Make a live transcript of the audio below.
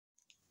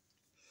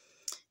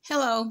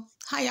Hello,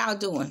 how y'all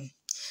doing?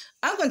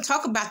 I'm going to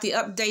talk about the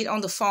update on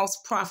the false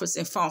prophets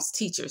and false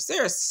teachers.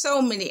 There are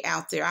so many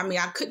out there. I mean,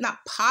 I could not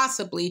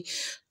possibly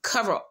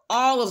cover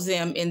all of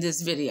them in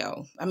this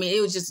video. I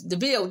mean, the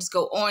video would just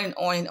go on and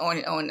on and on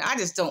and on. I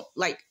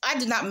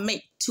do not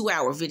make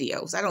 2-hour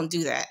videos. I don't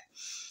do that.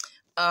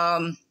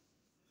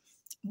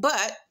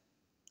 But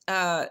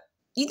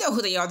you know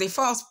who they are. They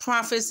false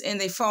prophets and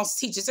they false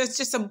teachers. There's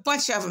just a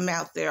bunch of them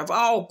out there of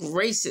all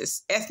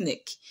races,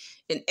 ethnic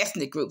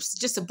groups,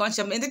 just a bunch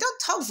of them. And they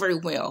don't talk very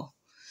well.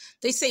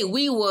 They say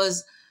we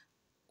was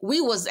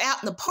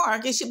out in the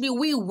park. It should be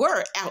we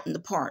were out in the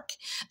park.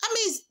 I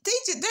mean,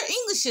 their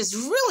English is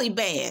really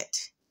bad.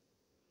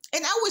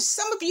 And I wish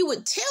some of you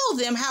would tell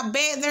them how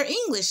bad their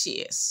English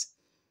is.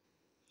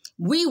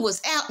 We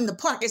was out in the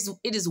park.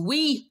 It is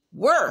we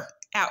were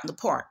out in the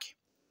park.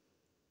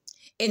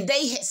 And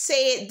they had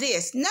said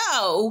this.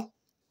 No,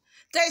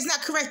 that is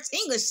not correct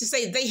English to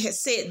say they had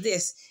said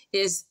this.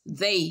 Is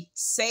they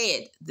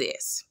said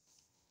this.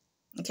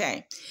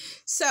 Okay,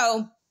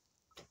 so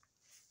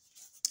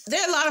there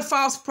are a lot of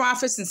false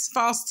prophets and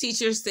false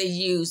teachers. They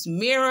use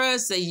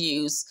mirrors, they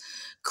use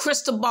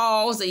crystal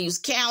balls, they use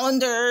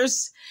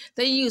calendars,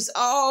 they use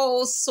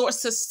all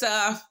sorts of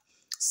stuff,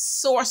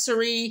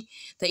 sorcery.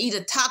 They eat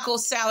a taco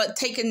salad,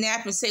 take a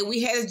nap, and say,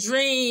 we had a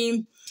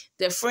dream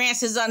that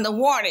France is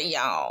underwater,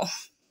 y'all.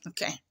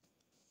 Okay.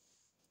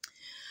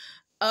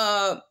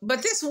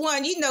 But this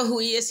one, you know who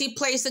he is. He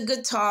plays the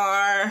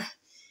guitar.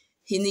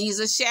 He needs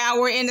a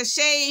shower and a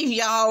shave,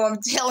 y'all. I'm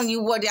telling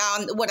you what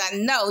I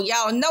know.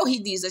 Y'all know he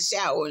needs a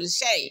shower and a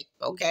shave,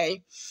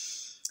 okay?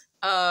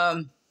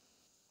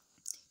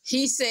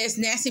 He says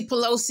Nancy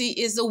Pelosi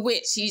is a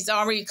witch. He's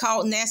already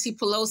called Nancy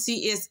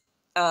Pelosi is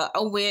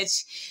a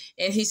witch.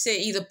 And he said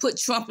either put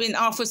Trump in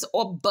office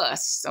or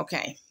bust,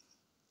 okay?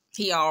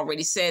 He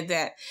already said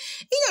that.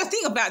 You know, the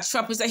thing about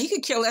Trump is that he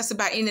could care less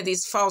about any of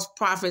these false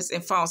prophets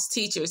and false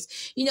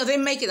teachers. You know, they're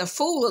making a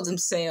fool of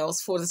themselves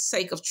for the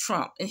sake of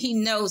Trump, and he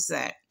knows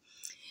that.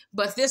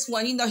 But this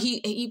one, you know,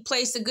 he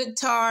plays the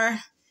guitar.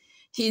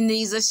 He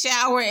needs a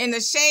shower and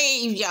a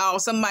shave, y'all.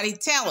 Somebody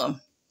tell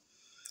him.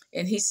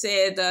 And he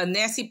said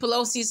Nancy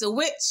Pelosi's a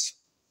witch,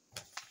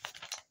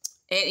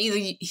 and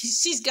either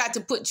she's got to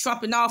put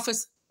Trump in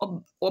office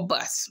or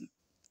bust.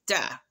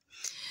 Duh.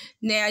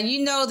 Now,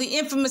 you know the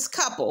infamous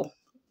couple,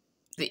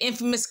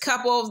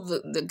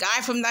 the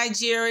guy from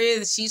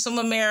Nigeria, she's from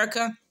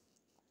America,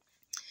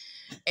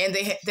 and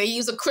they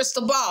use a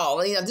crystal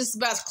ball. You know, this is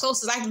about as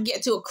close as I can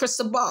get to a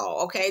crystal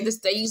ball, okay?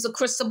 They use a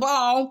crystal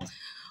ball,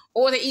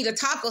 or they eat a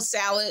taco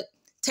salad,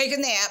 take a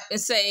nap,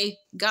 and say,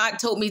 God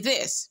told me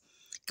this.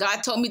 God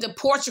told me that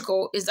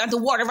Portugal is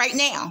underwater right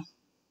now,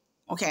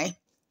 okay?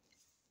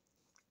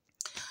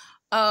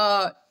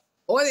 Or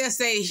they'll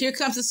say, here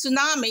comes a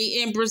tsunami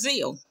in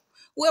Brazil.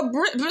 Well,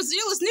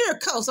 Brazil is near a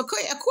coast.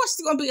 Okay, of course,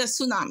 there's going to be a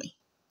tsunami.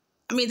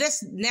 I mean,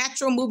 that's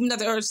natural movement of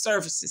the Earth's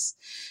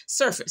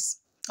surface.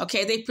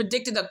 Okay, they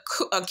predicted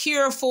a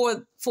cure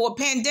for a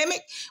pandemic,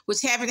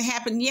 which haven't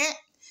happened yet.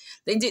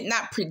 They did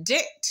not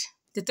predict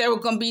that there were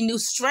going to be new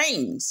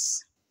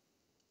strains.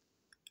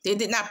 They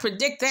did not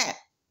predict that.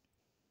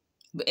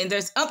 And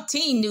there's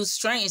umpteen new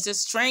strains.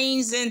 There's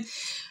strains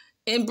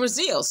in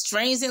Brazil,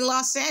 strains in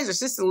Los Angeles.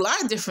 There's a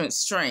lot of different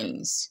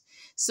strains.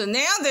 So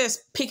now they're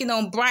picking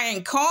on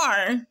Brian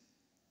Karn.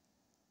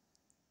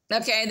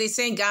 Okay, they're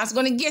saying God's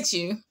going to get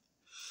you.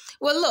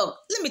 Well, look,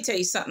 let me tell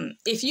you something.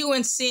 If you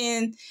in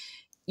sin,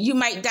 you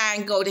might die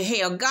and go to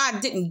hell.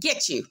 God didn't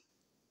get you.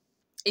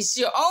 It's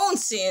your own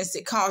sins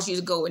that cause you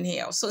to go in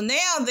hell. So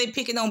now they're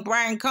picking on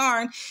Brian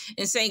Karn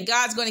and saying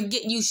God's going to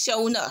get you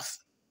sure enough.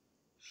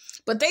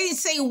 But they didn't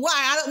say why.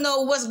 I don't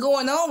know what's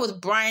going on with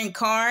Brian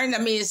Karn. I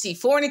mean, is he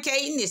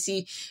fornicating? Is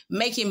he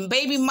making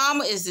baby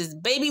mama? Is his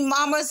baby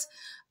mamas?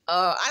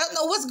 I don't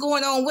know what's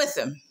going on with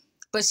him,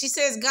 but she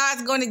says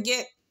God's going to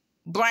get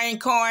Brian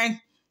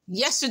Karn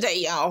yesterday,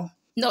 y'all.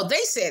 No,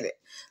 they said it.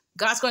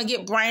 God's going to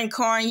get Brian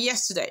Karn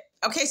yesterday.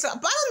 Okay, so I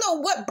don't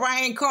know what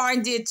Brian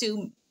Karn did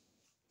to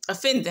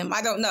offend them.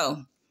 I don't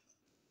know.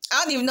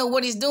 I don't even know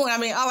what he's doing. I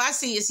mean, all I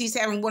see is he's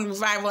having one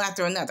revival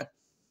after another.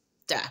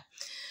 Duh.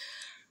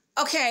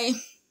 Okay,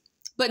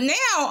 but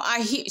now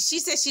she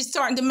says she's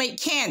starting to make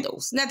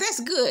candles. Now, that's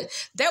good.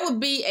 That would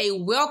be a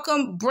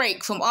welcome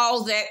break from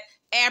all that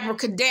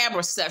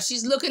abracadabra stuff.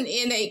 She's looking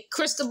in a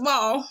crystal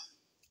ball.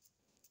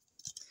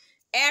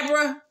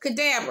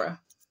 Abracadabra.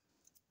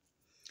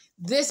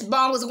 This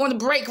ball is going to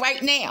break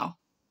right now.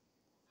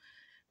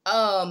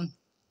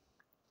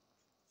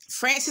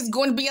 France is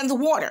going to be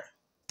underwater.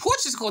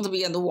 Portugal is going to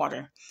be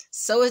underwater.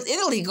 So is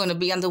Italy going to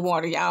be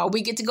underwater, y'all.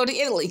 We get to go to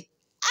Italy.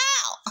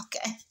 Ow!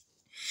 Okay.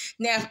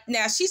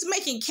 Now she's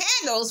making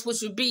candles,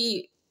 which would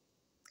be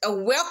a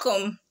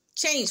welcome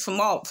change from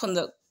a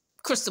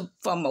crystal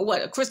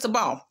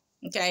ball.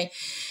 Okay,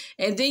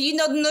 and then you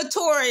know the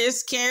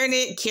notorious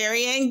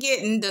Carrie Ann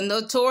Gittin, the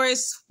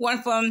notorious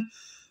one from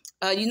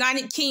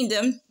United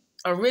Kingdom,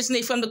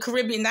 originally from the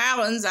Caribbean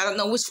islands. I don't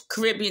know which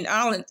Caribbean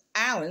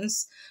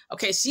islands.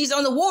 Okay, she's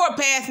on the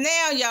warpath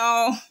now,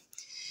 y'all.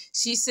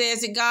 She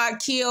says that God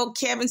killed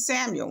Kevin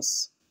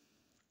Samuels.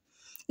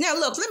 Now,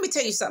 look, let me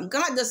tell you something.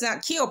 God does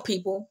not kill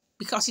people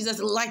because he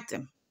doesn't like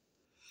them.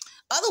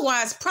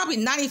 Otherwise, probably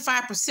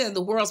 95% of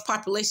the world's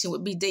population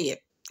would be dead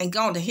and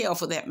gone to hell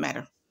for that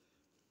matter.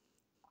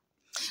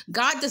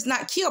 God does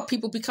not kill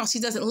people because he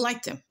doesn't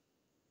like them.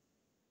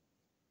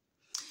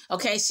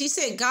 Okay, she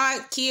said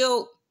God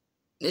killed,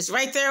 it's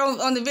right there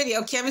on the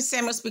video, Kevin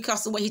Samuels,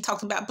 because of the way he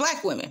talked about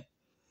black women.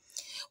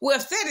 Well,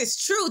 if that is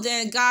true,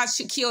 then God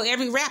should kill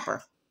every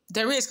rapper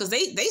there is, because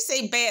they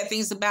say bad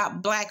things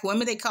about black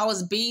women. They call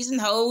us bees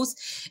and hoes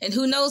and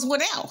who knows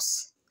what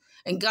else.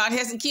 And God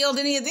hasn't killed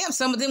any of them.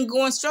 Some of them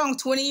going strong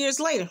 20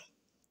 years later,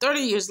 30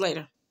 years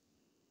later.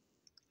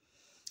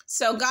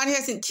 So God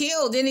hasn't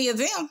killed any of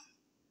them.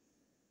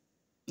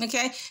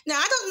 Okay. Now,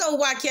 I don't know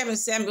why Kevin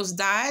Samuels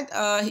died.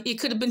 It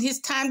could have been his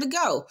time to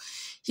go.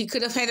 He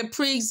could have had a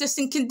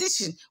pre-existing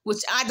condition,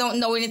 which I don't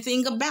know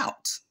anything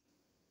about.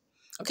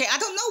 Okay. I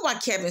don't know why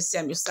Kevin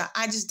Samuels died.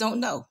 I just don't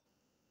know.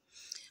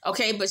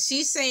 Okay. But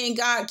she's saying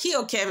God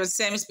killed Kevin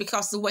Samuels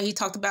because of the way he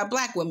talked about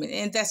black women.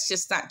 And that's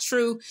just not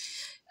true.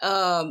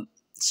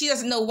 She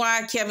doesn't know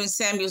why Kevin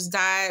Samuels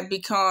died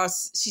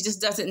because she just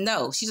doesn't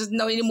know. She doesn't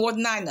know any more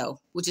than I know,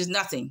 which is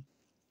nothing.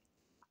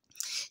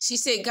 She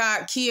said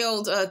God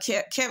killed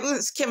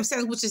Kevin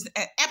Samuels, which is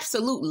an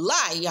absolute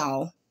lie,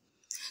 y'all.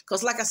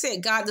 Because like I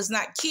said, God does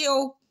not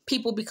kill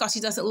people because he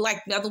doesn't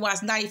like them. Otherwise,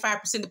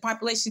 95% of the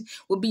population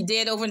would be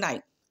dead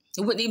overnight.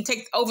 It wouldn't even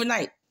take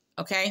overnight,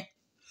 okay?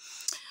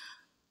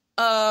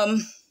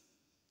 You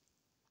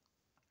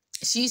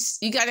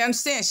got to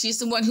understand, she's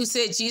the one who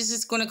said Jesus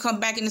is going to come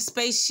back in the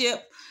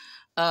spaceship.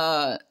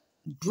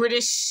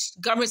 British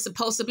government's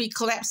supposed to be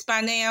collapsed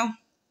by now.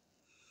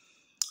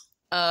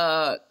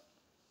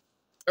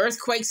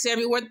 Earthquakes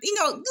everywhere. You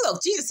know,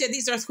 look, Jesus said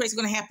these earthquakes are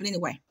going to happen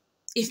anyway.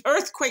 If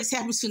earthquakes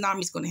happen,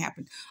 tsunamis going to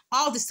happen.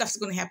 All this stuff is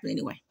going to happen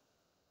anyway.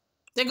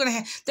 They're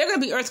going to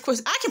be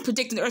earthquakes. I can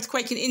predict an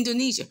earthquake in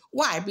Indonesia.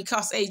 Why?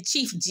 Because a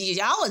chief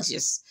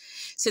geologist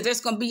said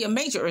there's going to be a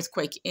major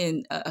earthquake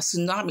in a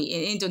tsunami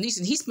in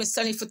Indonesia. And he's been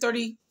studying for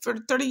 30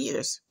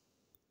 years.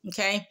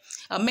 Okay.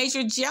 A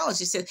major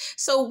geologist said.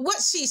 So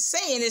what she's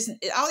saying is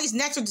all these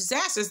natural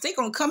disasters, they're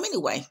going to come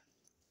anyway.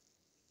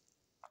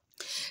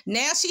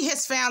 Now she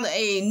has found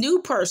a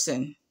new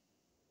person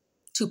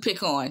to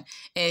pick on.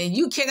 And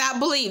you cannot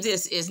believe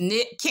this is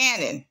Nick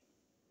Cannon.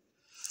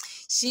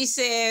 She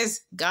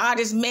says God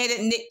is mad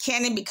at Nick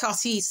Cannon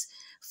because he's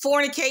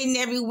fornicating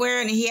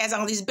everywhere and he has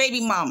all these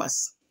baby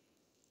mamas.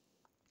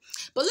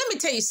 But let me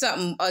tell you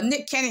something.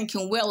 Nick Cannon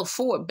can well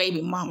afford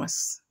baby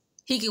mamas.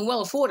 He can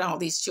well afford all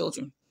these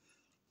children.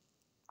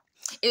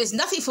 It is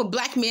nothing for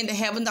black men to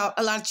have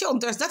a lot of children.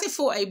 There's nothing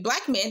for a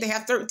black man to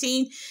have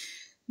 13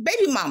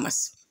 baby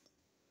mamas.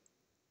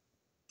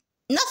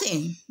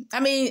 Nothing. I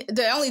mean,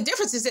 the only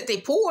difference is that they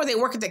poor. They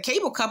work at the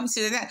cable company,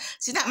 so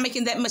she's not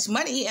making that much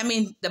money. I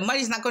mean, the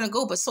money's not going to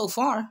go but so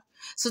far.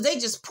 So they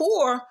just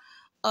poor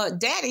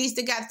daddies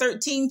that got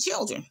 13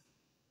 children,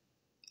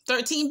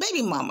 13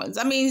 baby mamas.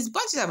 I mean, it's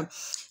bunches of them.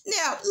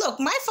 Now, look,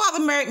 my father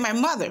married my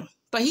mother,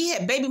 but he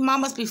had baby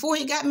mamas before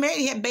he got married.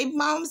 He had baby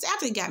mamas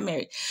after he got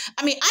married.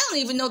 I mean, I don't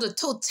even know the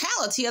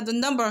totality of the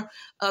number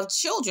of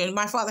children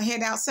my father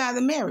had outside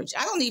the marriage.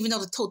 I don't even know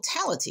the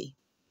totality.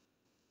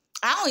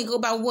 I only go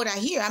by what I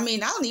hear. I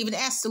mean, I don't even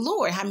ask the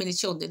Lord how many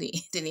children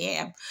did he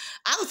have.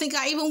 I don't think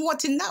I even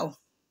want to know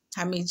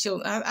how many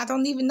children. I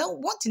don't even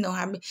want to know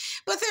how many.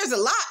 But there's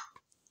a lot,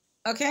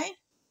 okay?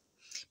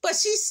 But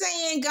she's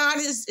saying God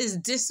is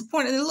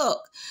disappointed. And look,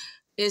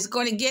 is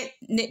going to get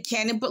Nick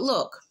Cannon. But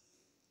look,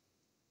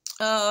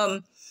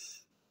 God,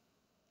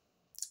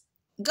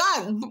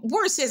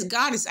 word says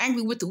God is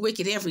angry with the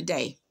wicked every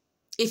day.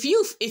 If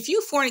you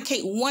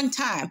fornicate one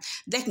time,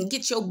 that can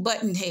get your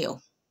butt in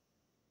hell.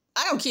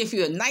 I don't care if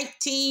you're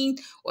 19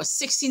 or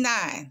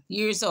 69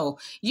 years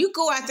old. You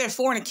go out there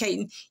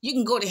fornicating, you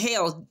can go to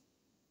hell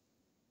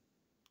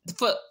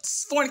for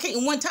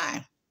fornicating one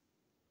time.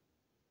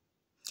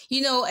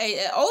 You know,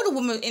 an older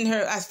woman in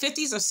her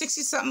 50s or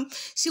 60 something,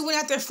 she went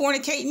out there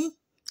fornicating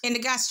and the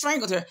guy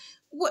strangled her.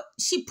 What?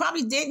 She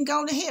probably dead and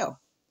gone to hell.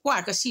 Why?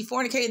 Because she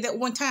fornicated that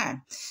one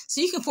time. So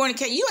you can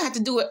fornicate. You don't have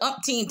to do it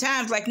umpteen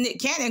times like Nick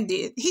Cannon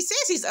did. He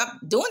says he's up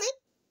doing it,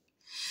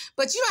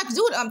 but you don't have to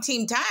do it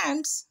umpteen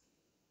times.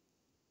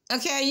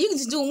 Okay, you can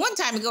just do it one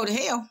time and go to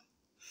hell.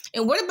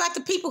 And what about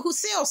the people who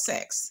sell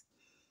sex?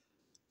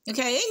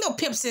 Okay, ain't no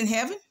pimps in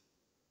heaven.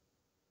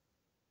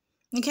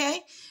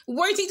 Okay,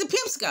 where do you think the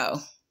pimps go?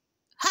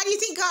 How do you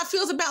think God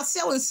feels about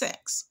selling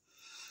sex?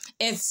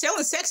 And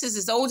selling sex is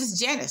as old as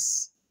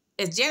Genesis.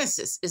 Selling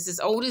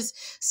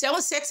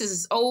sex is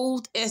as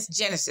old as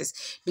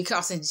Genesis.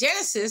 Because in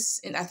Genesis,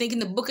 and I think in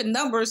the book of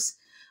Numbers,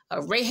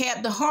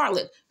 Rahab the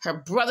harlot, her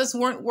brothers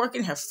weren't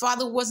working, her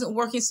father wasn't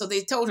working, so they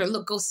told her,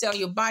 look, go sell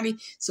your body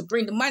to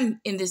bring the money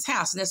in this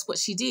house, and that's what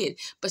she did.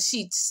 But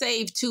she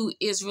saved 2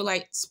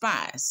 Israelite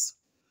spies,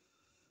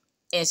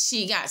 and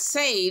she got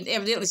saved.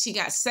 Evidently, she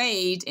got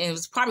saved and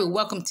was probably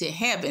welcomed to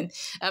heaven.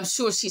 I'm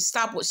sure she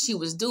stopped what she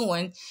was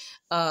doing.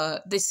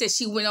 They said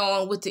she went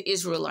on with the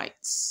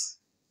Israelites,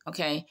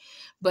 okay?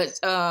 But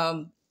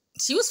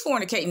She was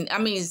fornicating. I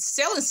mean,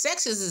 selling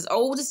sex is as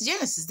old as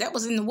Genesis. That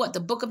was in the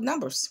book of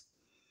Numbers.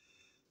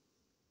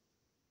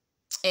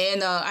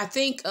 And I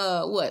think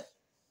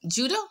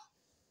Judah,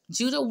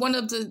 one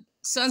of the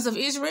sons of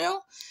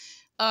Israel,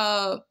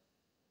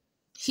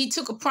 he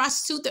took a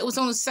prostitute that was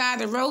on the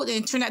side of the road,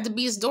 and it turned out to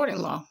be his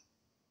daughter-in-law.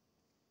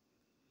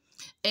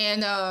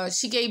 And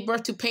she gave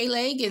birth to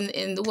Peleg, and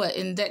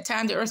in that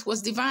time the earth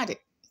was divided.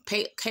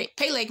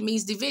 Peleg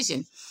means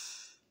division.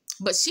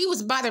 But she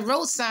was by the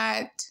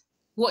roadside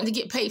wanting to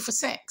get paid for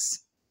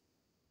sex.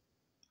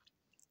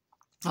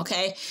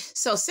 Okay,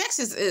 so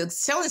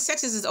selling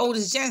sex is as old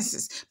as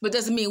Genesis, but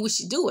doesn't mean we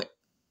should do it.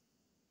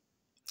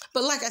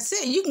 But like I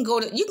said, you can go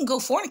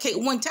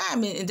fornicate one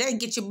time, and that'll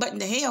get your butt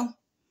into hell.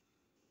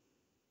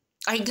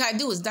 All you gotta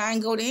do is die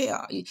and go to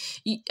hell.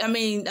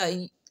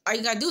 All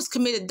you gotta do is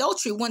commit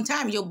adultery one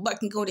time, and your butt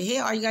can go to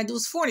hell. All you gotta do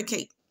is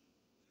fornicate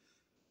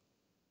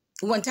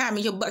one time,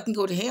 and your butt can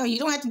go to hell. You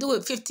don't have to do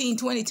it 15,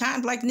 20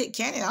 times like Nick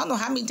Cannon. I don't know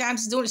how many times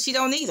she's doing it. She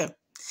don't either.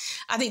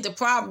 I think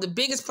the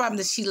biggest problem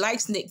is she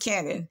likes Nick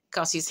Cannon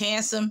because he's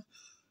handsome.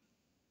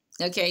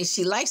 Okay,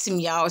 she likes him,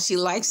 y'all. She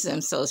likes him.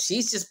 So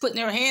she's just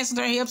putting her hands on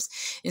her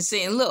hips and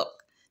saying, look,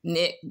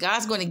 Nick,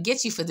 God's going to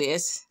get you for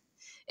this.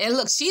 And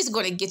look, she's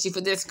going to get you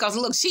for this because,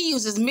 look, she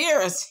uses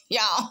mirrors,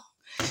 y'all.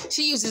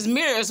 She uses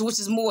mirrors, which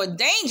is more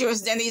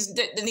dangerous than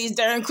these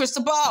darn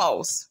crystal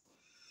balls.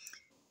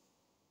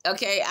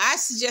 Okay, I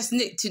suggest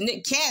to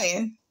Nick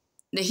Cannon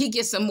that he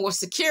get some more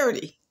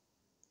security.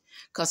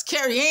 Because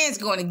Carrie Ann's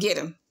going to get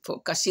him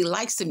because she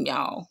likes him,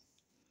 y'all.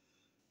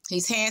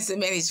 He's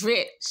handsome and he's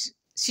rich.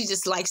 She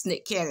just likes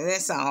Nick Cannon.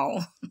 That's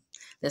all.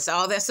 That's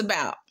all that's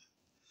about.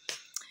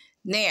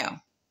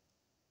 Now,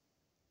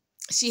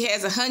 she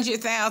has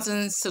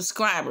 100,000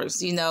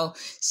 subscribers. You know,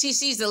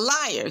 she's a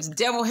liar.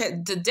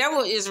 The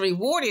devil is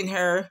rewarding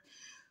her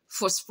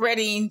for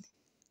spreading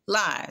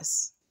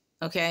lies.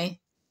 Okay?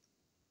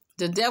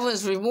 The devil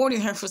is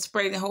rewarding her for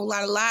spreading a whole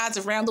lot of lies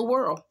around the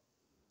world.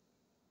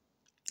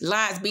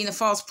 Lies, being a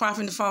false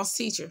prophet and a false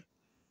teacher.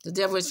 The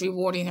devil is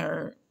rewarding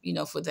her,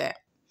 for that.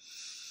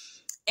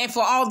 And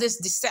for all this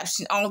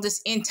deception, all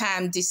this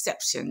end-time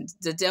deception,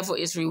 the devil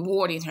is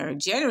rewarding her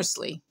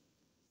generously,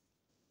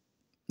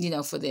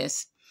 for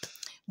this.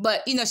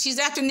 But, she's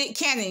after Nick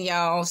Cannon,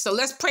 y'all. So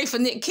let's pray for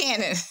Nick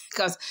Cannon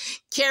because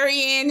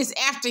Carrie Ann is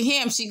after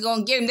him. She's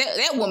going to get him.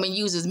 That woman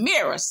uses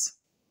mirrors,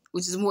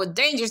 which is more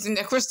dangerous than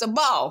the crystal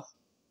ball.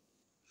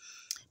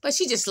 But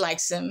she just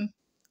likes him.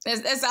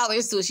 That's all there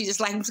is to it. She just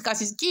likes him because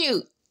he's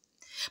cute.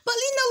 But,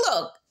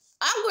 look,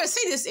 I'm going to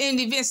say this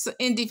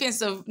in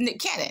defense of Nick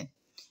Cannon.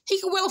 He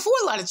can well afford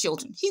a lot of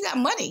children. He got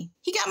money.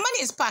 He got money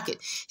in his pocket.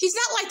 He's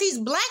not like these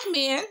black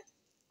men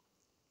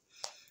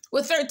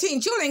with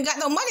 13 children and got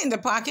no money in their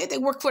pocket. They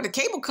work for the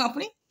cable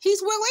company.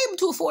 He's well able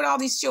to afford all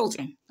these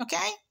children,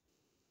 okay?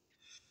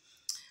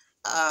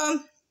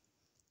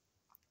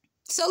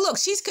 So, look,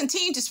 she's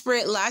continued to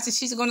spread lies, and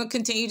she's going to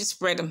continue to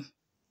spread them,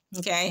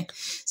 okay?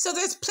 So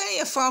there's plenty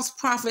of false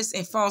prophets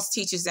and false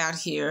teachers out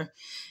here,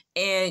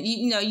 and,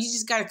 you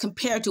just got to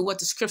compare to what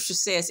the scripture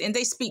says, and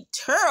they speak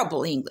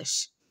terrible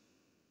English.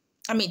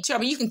 I mean,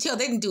 terrible. You can tell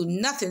they didn't do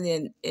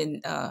nothing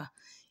in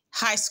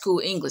high school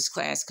English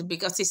class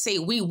because they say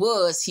we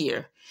was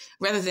here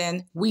rather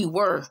than we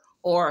were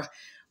or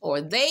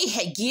they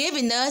had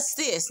given us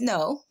this.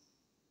 No,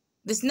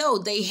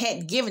 they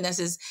had given us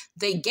is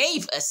they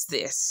gave us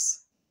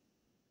this.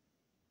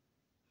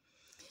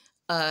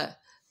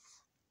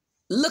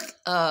 Look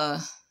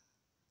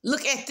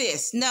at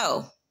this.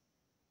 No,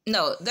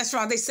 that's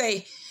wrong. They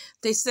say,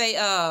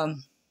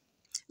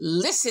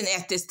 listen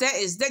at this.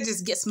 That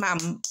just gets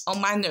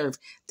on my nerve.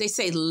 They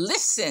say,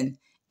 listen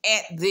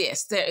at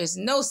this. That's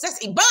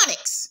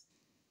Ebonics.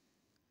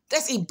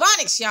 That's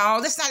Ebonics,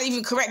 y'all. That's not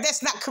even correct.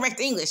 That's not correct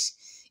English.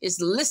 It's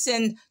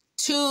listen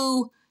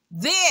to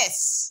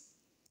this.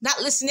 Not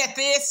listen at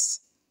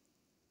this.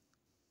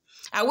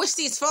 I wish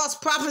these false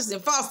prophets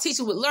and false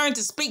teachers would learn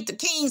to speak the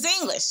King's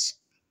English.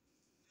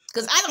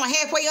 Because I don't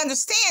halfway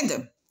understand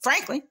them,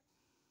 frankly.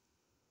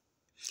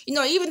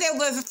 Even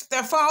though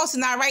they're false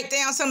and I write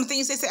down some of the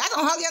things they say, I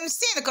don't hardly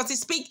understand it because they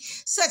speak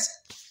such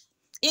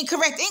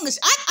incorrect English.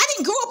 I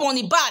didn't grow up on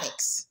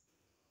Ebonics.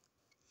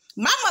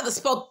 My mother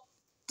spoke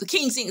the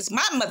King's English.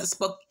 My mother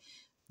spoke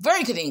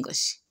very good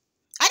English.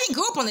 I didn't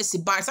grow up on this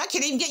Ebonics. I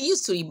can't even get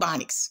used to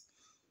Ebonics.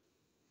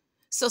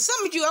 So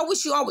some of you, I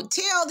wish you all would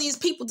tell these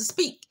people to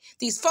speak.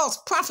 These false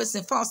prophets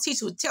and false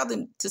teachers would tell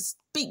them to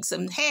speak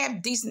some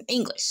half-decent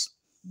English.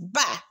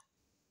 Bye.